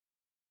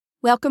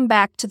Welcome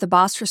back to the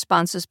Boss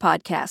Responses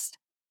podcast.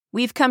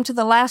 We've come to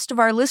the last of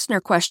our listener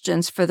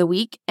questions for the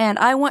week, and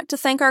I want to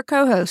thank our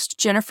co-host,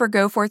 Jennifer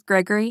Goforth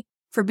Gregory,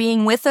 for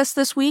being with us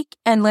this week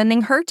and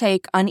lending her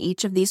take on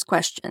each of these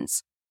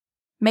questions.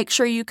 Make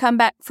sure you come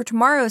back for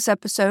tomorrow's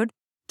episode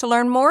to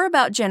learn more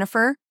about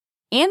Jennifer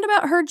and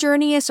about her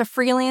journey as a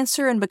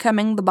freelancer and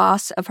becoming the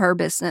boss of her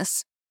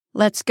business.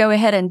 Let's go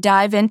ahead and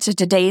dive into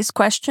today's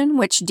question,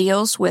 which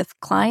deals with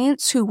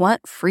clients who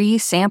want free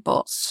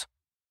samples.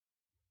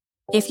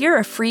 If you're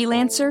a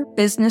freelancer,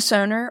 business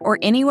owner, or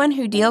anyone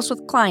who deals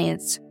with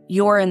clients,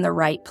 you're in the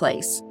right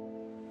place.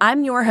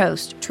 I'm your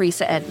host,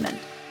 Teresa Edmond.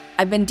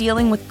 I've been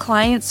dealing with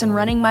clients and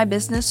running my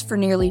business for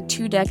nearly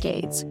 2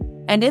 decades.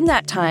 And in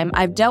that time,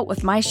 I've dealt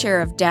with my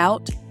share of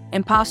doubt,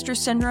 imposter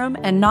syndrome,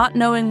 and not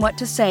knowing what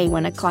to say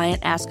when a client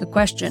asks a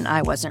question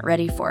I wasn't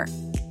ready for.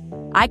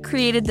 I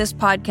created this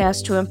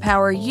podcast to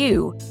empower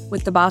you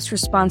with the boss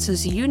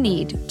responses you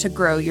need to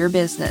grow your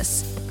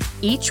business.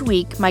 Each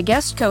week, my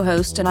guest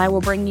co-host and I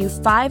will bring you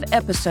 5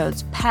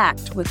 episodes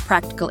packed with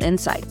practical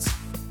insights.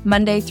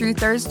 Monday through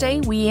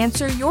Thursday, we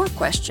answer your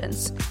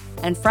questions.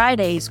 And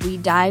Fridays, we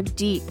dive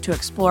deep to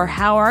explore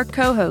how our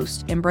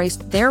co-hosts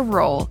embraced their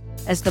role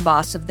as the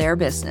boss of their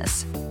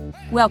business.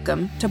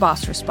 Welcome to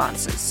Boss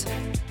Responses.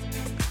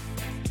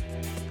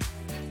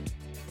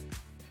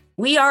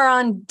 We are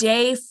on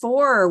day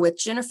 4 with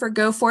Jennifer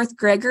Goforth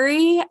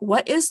Gregory.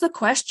 What is the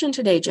question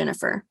today,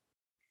 Jennifer?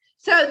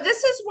 So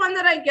this is one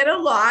that I get a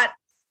lot,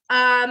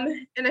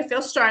 and I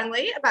feel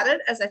strongly about it,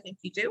 as I think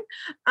you do.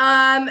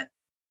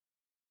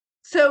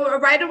 So a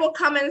writer will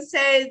come and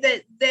say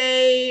that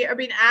they are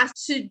being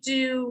asked to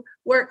do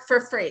work for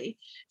free.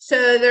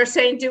 So they're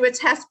saying, do a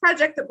test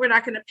project that we're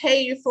not going to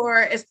pay you for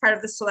as part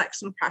of the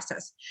selection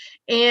process.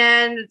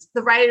 And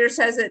the writer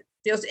says it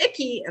feels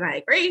icky, and I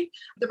agree.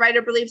 The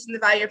writer believes in the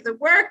value of the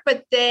work,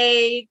 but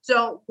they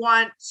don't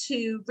want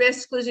to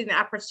risk losing the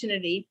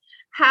opportunity.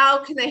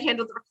 How can they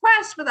handle the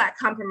request without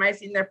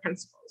compromising their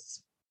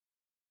principles?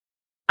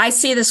 I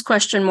see this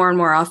question more and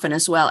more often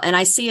as well, and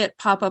I see it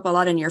pop up a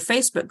lot in your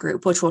Facebook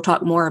group, which we'll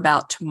talk more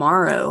about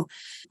tomorrow.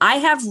 I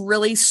have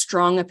really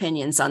strong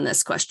opinions on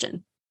this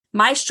question.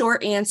 My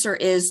short answer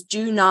is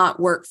do not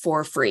work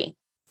for free,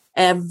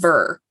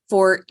 ever,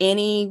 for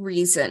any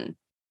reason.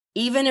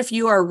 Even if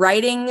you are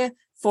writing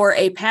for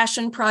a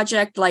passion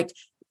project like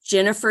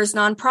Jennifer's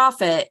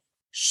nonprofit,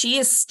 she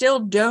is still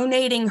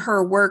donating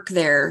her work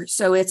there.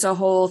 So it's a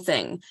whole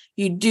thing.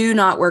 You do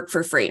not work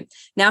for free.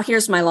 Now,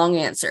 here's my long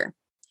answer.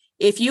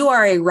 If you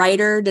are a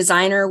writer,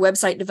 designer,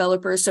 website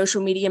developer,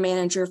 social media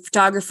manager,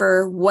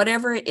 photographer,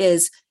 whatever it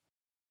is,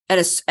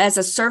 as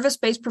a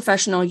service-based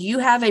professional, you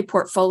have a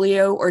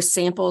portfolio or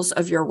samples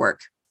of your work.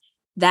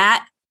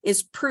 That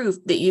is proof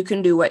that you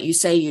can do what you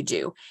say you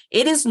do.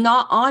 It is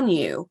not on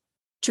you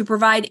to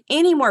provide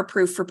any more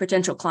proof for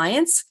potential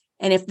clients.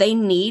 And if they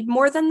need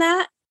more than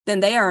that, then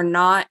they are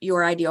not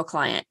your ideal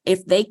client.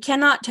 If they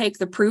cannot take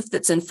the proof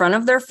that's in front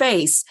of their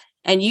face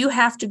and you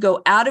have to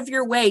go out of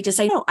your way to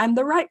say, no, I'm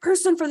the right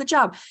person for the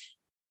job.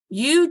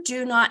 You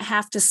do not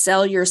have to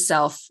sell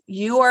yourself.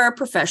 You are a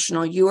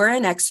professional. You are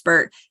an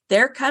expert.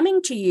 They're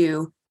coming to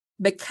you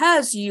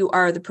because you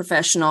are the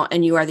professional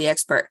and you are the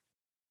expert.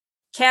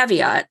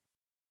 Caveat,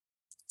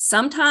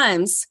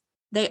 sometimes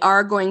they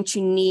are going to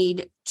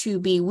need to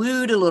be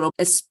wooed a little,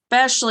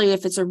 especially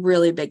if it's a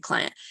really big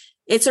client.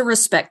 It's a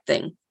respect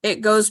thing.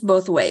 It goes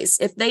both ways.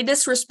 If they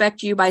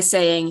disrespect you by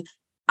saying,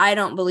 I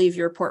don't believe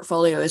your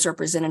portfolio is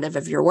representative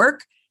of your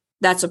work,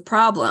 that's a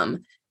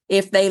problem.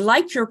 If they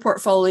like your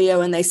portfolio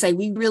and they say,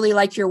 we really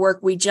like your work,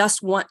 we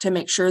just want to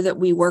make sure that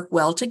we work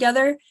well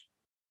together,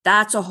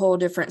 that's a whole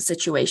different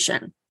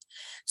situation.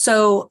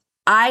 So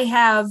I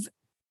have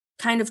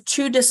kind of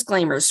 2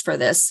 disclaimers for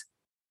this.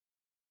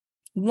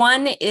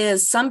 One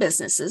is some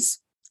businesses,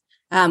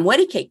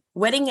 wedding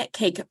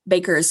cake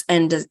bakers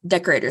and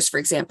decorators, for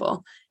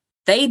example,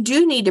 they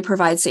do need to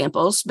provide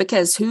samples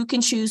because who can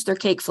choose their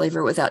cake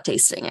flavor without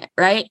tasting it,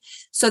 right?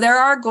 So there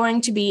are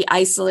going to be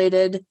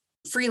isolated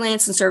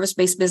freelance and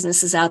service-based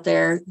businesses out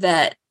there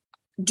that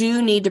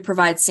do need to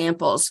provide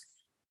samples.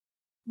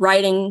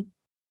 Writing,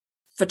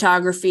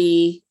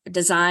 photography,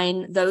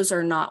 design, those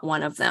are not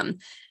one of them.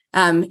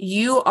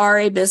 You are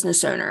a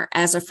business owner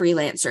as a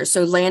freelancer.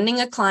 So landing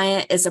a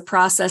client is a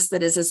process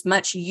that is as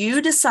much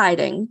you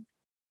deciding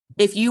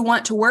if you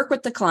want to work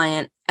with the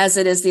client as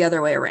it is the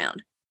other way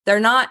around. They're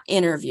not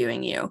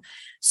interviewing you.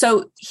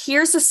 So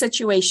here's a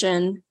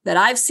situation that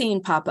I've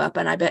seen pop up,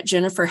 and I bet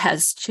Jennifer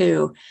has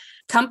too.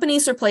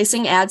 Companies are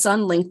placing ads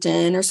on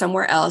LinkedIn or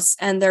somewhere else,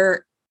 and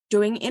they're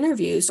doing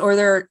interviews or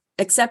they're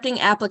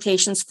accepting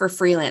applications for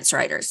freelance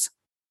writers,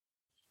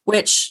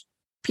 which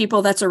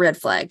people, that's a red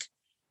flag.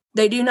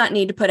 They do not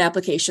need to put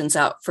applications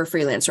out for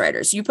freelance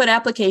writers. You put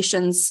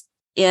applications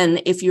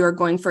in if you are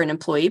going for an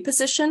employee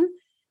position,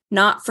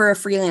 not for a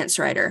freelance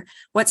writer.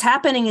 What's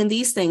happening in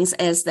these things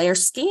is they are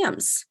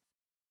scams.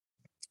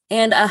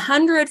 And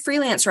 100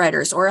 freelance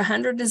writers or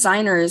 100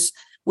 designers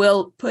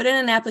will put in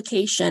an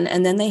application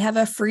and then they have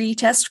a free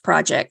test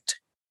project.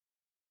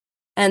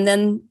 And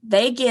then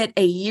they get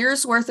a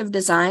year's worth of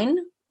design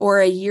or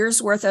a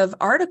year's worth of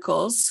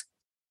articles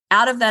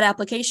out of that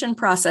application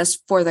process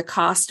for the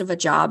cost of a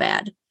job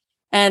ad.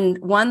 And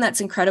one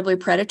that's incredibly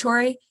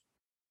predatory.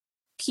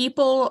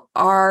 People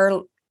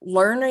are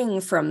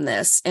learning from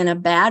this in a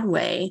bad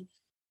way,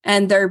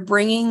 and they're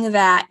bringing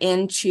that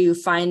into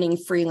finding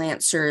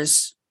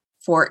freelancers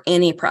for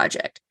any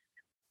project.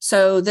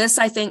 So this,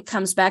 I think,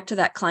 comes back to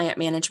that client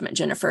management,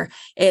 Jennifer.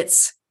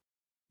 It's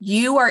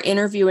you are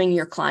interviewing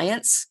your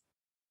clients.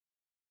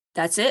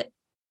 That's it.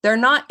 They're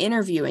not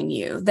interviewing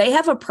you. They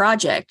have a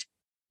project.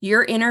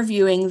 You're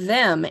interviewing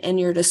them in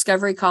your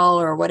discovery call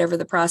or whatever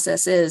the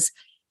process is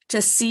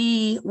to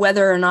see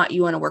whether or not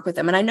you want to work with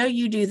them. And I know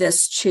you do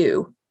this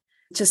too,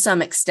 to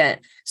some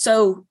extent.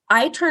 So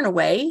I turn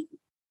away.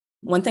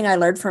 One thing I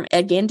learned from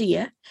Ed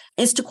Gandia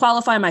is to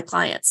qualify my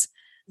clients.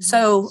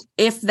 So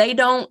if they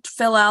don't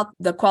fill out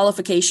the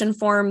qualification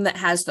form that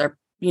has their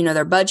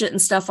budget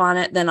and stuff on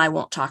it, then I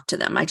won't talk to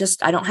them. I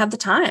don't have the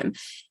time.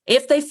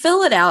 If they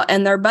fill it out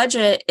and their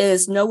budget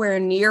is nowhere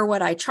near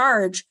what I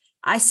charge,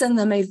 I send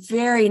them a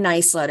very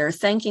nice letter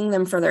thanking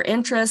them for their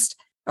interest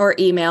or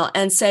email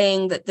and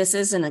saying that this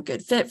isn't a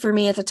good fit for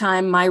me at the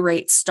time. My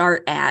rates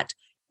start at,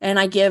 and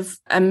I give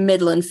a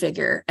midland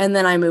figure, and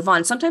then I move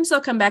on. Sometimes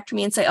they'll come back to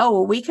me and say, oh,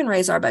 well, we can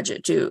raise our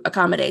budget to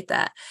accommodate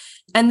that.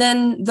 And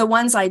then the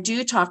ones I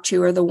do talk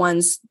to are the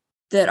ones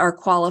that are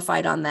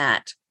qualified on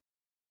that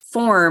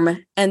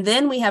form. And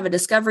then we have a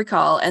discovery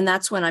call, and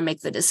that's when I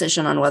make the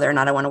decision on whether or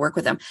not I want to work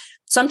with them.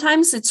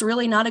 Sometimes it's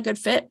really not a good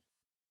fit.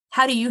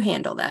 How do you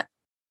handle that?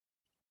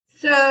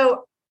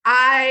 So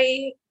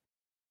I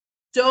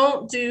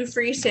don't do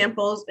free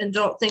samples and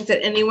don't think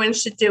that anyone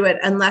should do it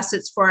unless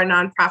it's for a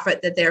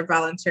nonprofit that they're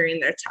volunteering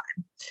their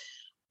time.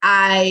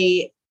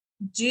 I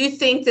do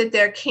think that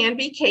there can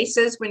be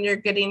cases when you're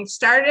getting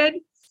started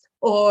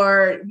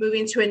or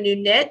moving to a new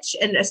niche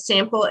and a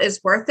sample is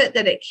worth it,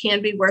 that it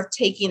can be worth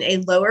taking a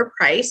lower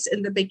price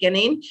in the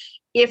beginning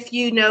if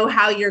you know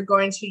how you're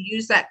going to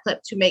use that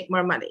clip to make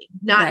more money,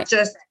 not right.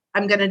 Just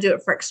I'm going to do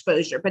it for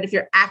exposure, but if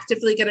you're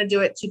actively going to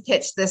do it to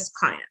pitch this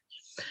client.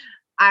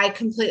 I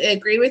completely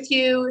agree with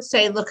you.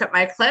 Say, look at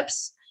my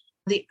clips.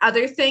 The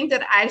other thing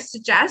that I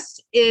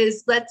suggest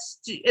is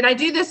and I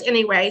do this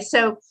anyway.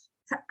 So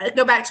I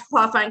go back to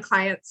qualifying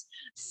clients.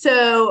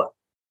 So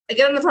I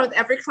get on the phone with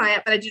every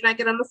client, but I do not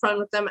get on the phone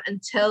with them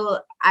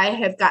until I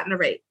have gotten a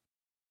rate.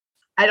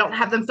 I don't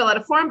have them fill out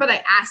a form, but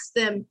I ask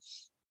them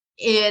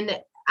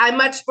I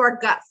much more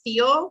gut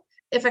feel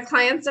if a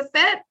client's a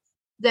fit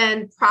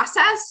than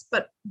process.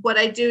 But what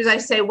I do is I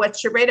say,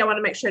 what's your rate? I want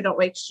to make sure I don't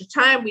waste your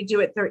time. We do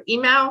it through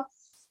email.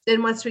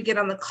 Then once we get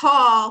on the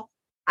call,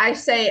 I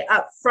say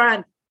up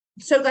front,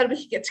 so glad we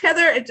could get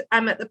together.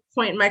 I'm at the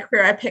point in my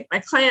career, I pick my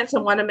clients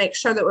and want to make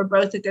sure that we're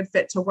both a good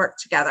fit to work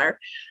together.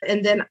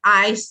 And then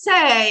I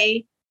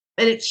say,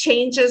 and it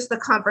changes the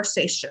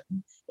conversation.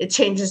 It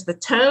changes the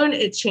tone.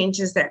 It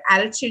changes their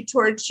attitude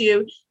towards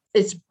you.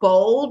 It's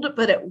bold,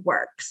 but it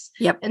works.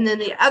 Yep. And then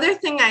the other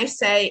thing I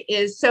say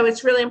is, so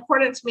it's really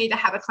important to me to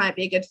have a client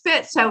be a good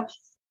fit. So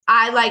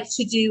I like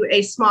to do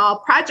a small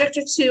project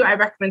or two. I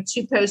recommend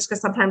 2 posts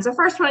because sometimes the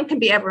first one can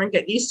be everyone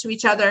get used to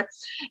each other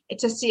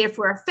to see if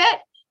we're a fit.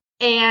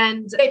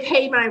 And they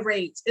pay my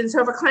rate. And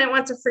so if a client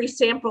wants a free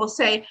sample,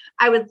 say,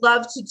 I would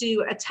love to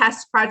do a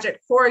test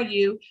project for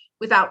you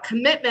without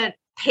commitment,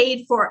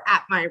 paid for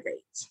at my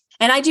rate.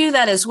 And I do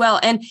that as well.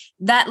 And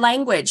that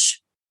language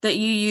that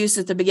you use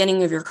at the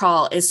beginning of your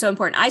call is so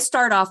important. I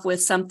start off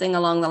with something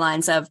along the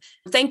lines of,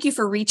 thank you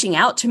for reaching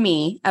out to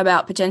me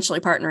about potentially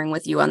partnering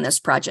with you on this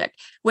project,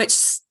 which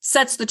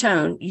sets the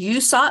tone.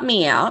 You sought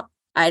me out.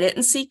 I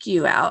didn't seek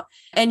you out,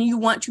 and you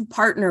want to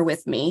partner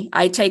with me.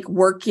 I take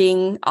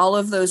working, all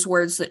of those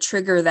words that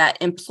trigger that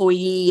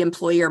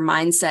employee-employer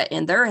mindset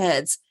in their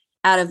heads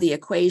out of the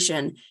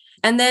equation.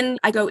 And then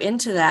I go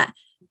into that.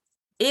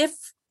 If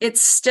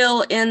it's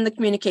still in the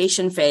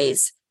communication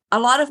phase, a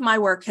lot of my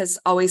work has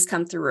always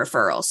come through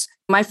referrals.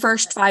 My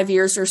first 5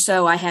 years or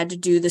so, I had to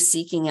do the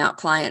seeking out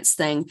clients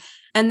thing.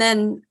 And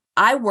then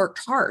I worked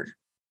hard.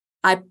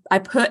 I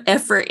put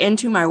effort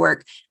into my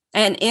work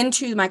and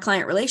into my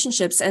client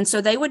relationships. And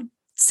so they would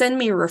send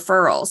me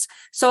referrals.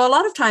 So a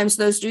lot of times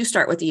those do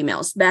start with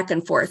emails back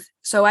and forth.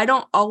 So I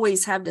don't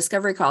always have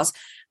discovery calls.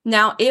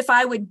 Now, if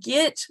I would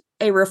get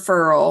a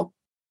referral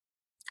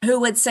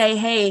who would say,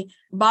 hey,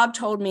 Bob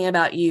told me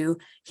about you.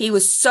 He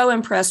was so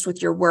impressed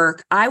with your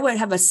work. I would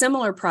have a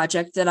similar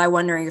project that I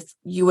wonder if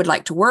you would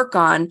like to work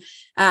on.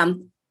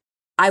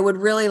 I would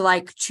really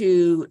like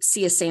to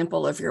see a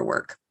sample of your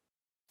work.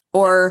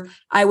 Or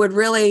I would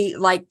really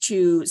like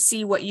to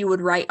see what you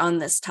would write on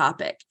this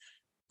topic.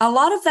 A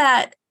lot of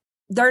that,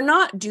 they're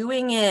not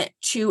doing it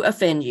to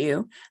offend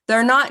you.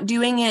 They're not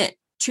doing it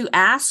to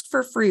ask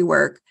for free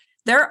work.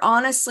 They're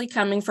honestly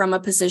coming from a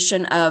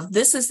position of,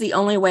 this is the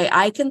only way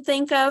I can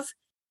think of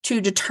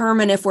to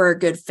determine if we're a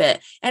good fit.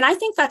 And I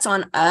think that's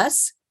on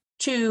us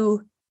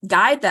to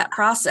guide that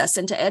process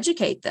and to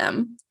educate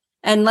them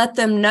and let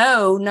them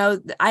know, no,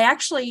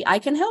 I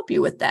can help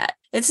you with that.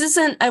 This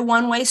isn't a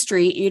one-way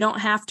street. You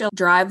don't have to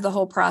drive the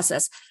whole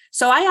process.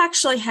 So I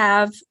actually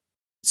have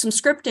some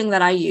scripting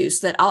that I use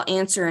that I'll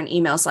answer in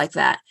emails like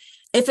that.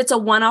 If it's a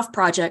one-off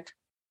project,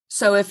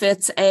 so if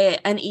it's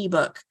an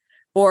ebook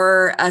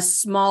or a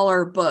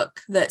smaller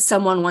book that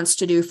someone wants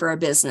to do for a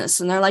business,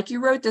 and they're like, you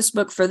wrote this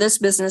book for this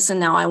business, and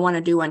now I want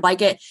to do one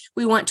like it.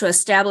 We want to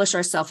establish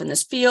ourselves in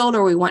this field,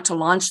 or we want to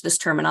launch this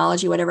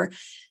terminology, whatever.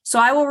 So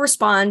I will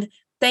respond,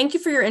 thank you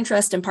for your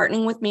interest in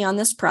partnering with me on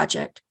this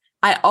project.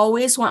 I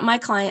always want my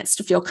clients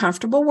to feel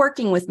comfortable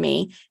working with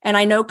me, and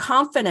I know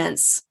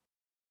confidence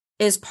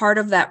is part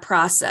of that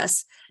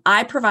process.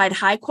 I provide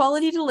high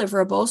quality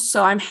deliverables,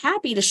 so I'm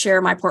happy to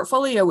share my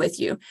portfolio with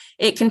you.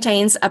 It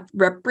contains a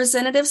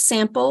representative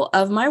sample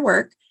of my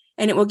work,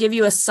 and it will give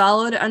you a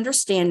solid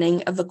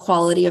understanding of the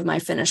quality of my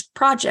finished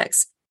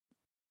projects.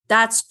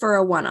 That's for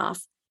a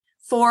one-off.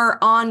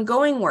 For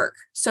ongoing work,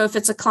 so if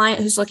it's a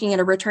client who's looking at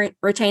a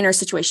retainer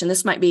situation,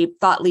 this might be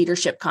thought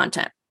leadership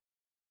content,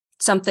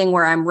 something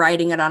where I'm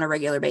writing it on a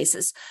regular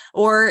basis.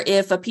 Or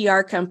if a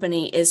PR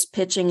company is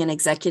pitching an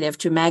executive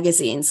to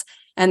magazines,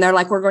 and they're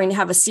like, we're going to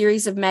have a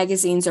series of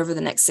magazines over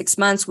the next 6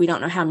 months. We don't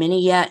know how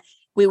many yet.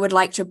 We would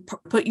like to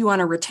put you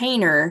on a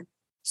retainer.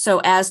 So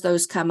as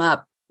those come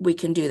up, we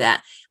can do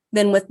that.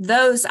 Then with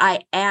those,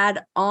 I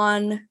add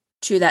on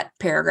to that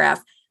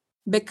paragraph,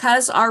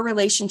 because our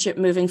relationship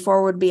moving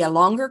forward would be a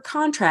longer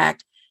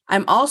contract,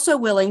 I'm also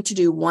willing to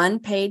do one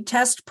paid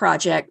test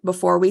project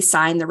before we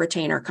sign the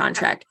retainer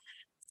contract.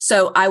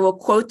 So I will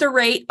quote the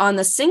rate on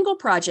the single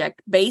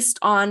project based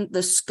on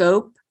the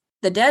scope,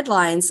 the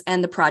deadlines,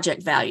 and the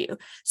project value.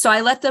 So I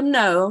let them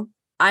know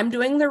I'm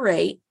doing the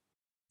rate.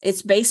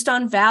 It's based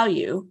on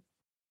value.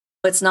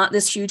 It's not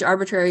this huge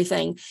arbitrary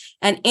thing.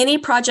 And any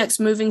projects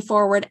moving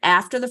forward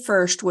after the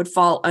first would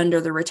fall under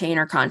the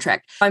retainer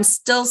contract. I'm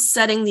still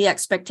setting the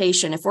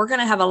expectation. If we're going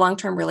to have a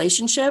long-term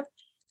relationship,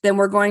 then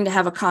we're going to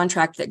have a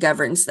contract that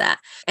governs that.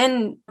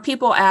 And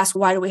people ask,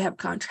 why do we have a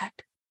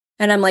contract?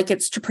 And I'm like,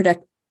 it's to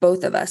protect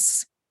both of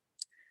us.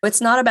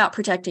 It's not about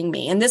protecting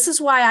me. And this is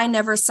why I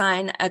never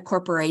sign a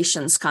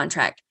corporation's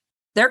contract.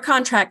 Their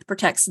contract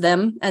protects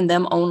them and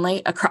them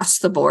only across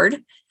the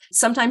board.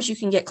 Sometimes you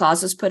can get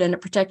clauses put in to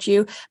protect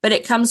you, but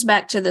it comes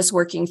back to this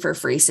working for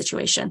free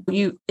situation.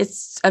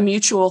 It's a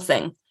mutual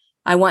thing.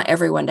 I want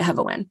everyone to have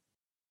a win.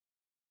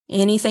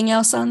 Anything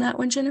else on that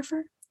one,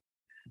 Jennifer?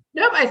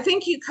 Nope, I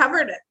think you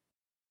covered it.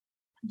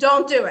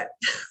 Don't do it.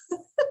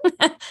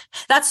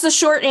 That's the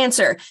short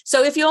answer.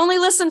 So if you only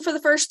listen for the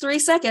first 3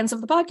 seconds of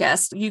the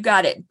podcast, you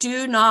got it.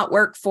 Do not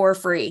work for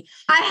free.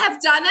 I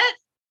have done it.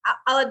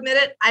 I'll admit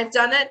it. I've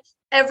done it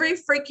every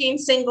freaking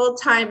single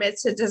time.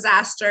 It's a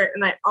disaster,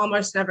 and I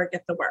almost never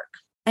get the work.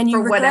 And you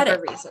for regret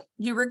whatever it. Reason.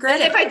 You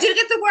regret and it. If I do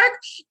get the work,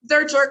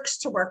 they're jerks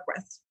to work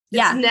with.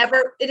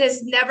 It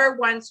has never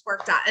once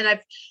worked out. And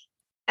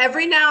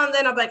every now and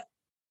then I'm like,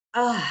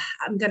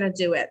 I'm going to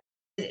do it.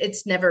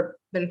 It's never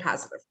been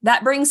positive.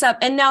 That brings up,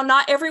 and now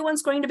not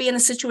everyone's going to be in the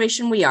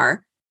situation we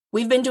are.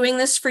 We've been doing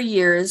this for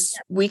years.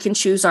 We can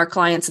choose our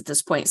clients at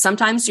this point.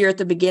 Sometimes you're at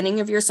the beginning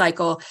of your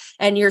cycle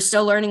and you're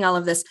still learning all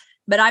of this.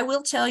 But I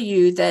will tell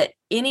you that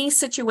any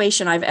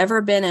situation I've ever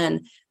been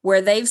in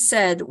where they've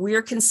said,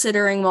 we're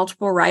considering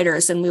multiple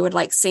writers and we would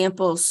like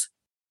samples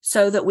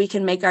so that we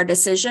can make our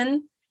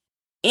decision.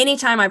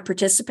 Anytime I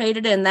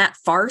participated in that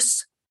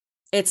farce,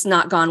 it's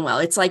not gone well.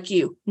 It's like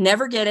you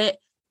never get it.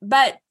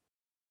 But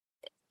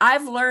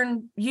I've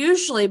learned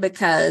usually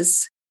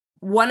because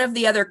one of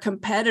the other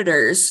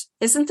competitors,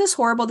 isn't this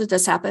horrible that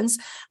this happens?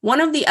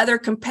 One of the other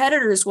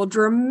competitors will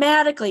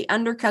dramatically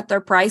undercut their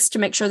price to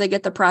make sure they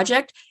get the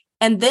project,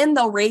 and then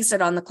they'll raise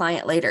it on the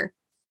client later.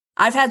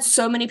 I've had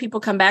so many people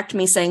come back to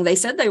me saying they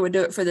said they would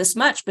do it for this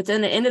much, but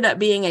then it ended up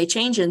being a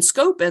change in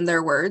scope in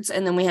their words,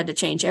 and then we had to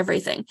change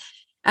everything.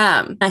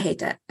 I hate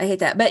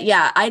that. But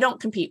yeah, I don't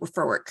compete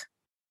for work.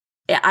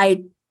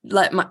 I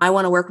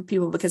want to work with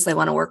people because they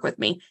want to work with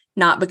me,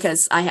 not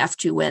because I have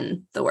to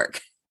win the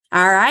work.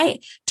 All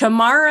right.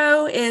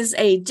 Tomorrow is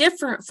a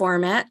different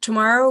format.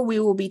 Tomorrow we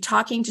will be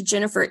talking to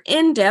Jennifer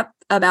in depth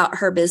about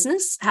her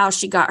business, how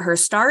she got her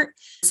start,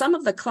 some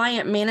of the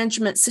client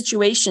management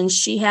situations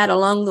she had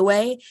along the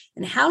way,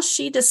 and how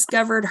she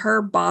discovered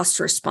her boss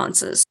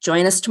responses.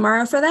 Join us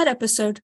tomorrow for that episode.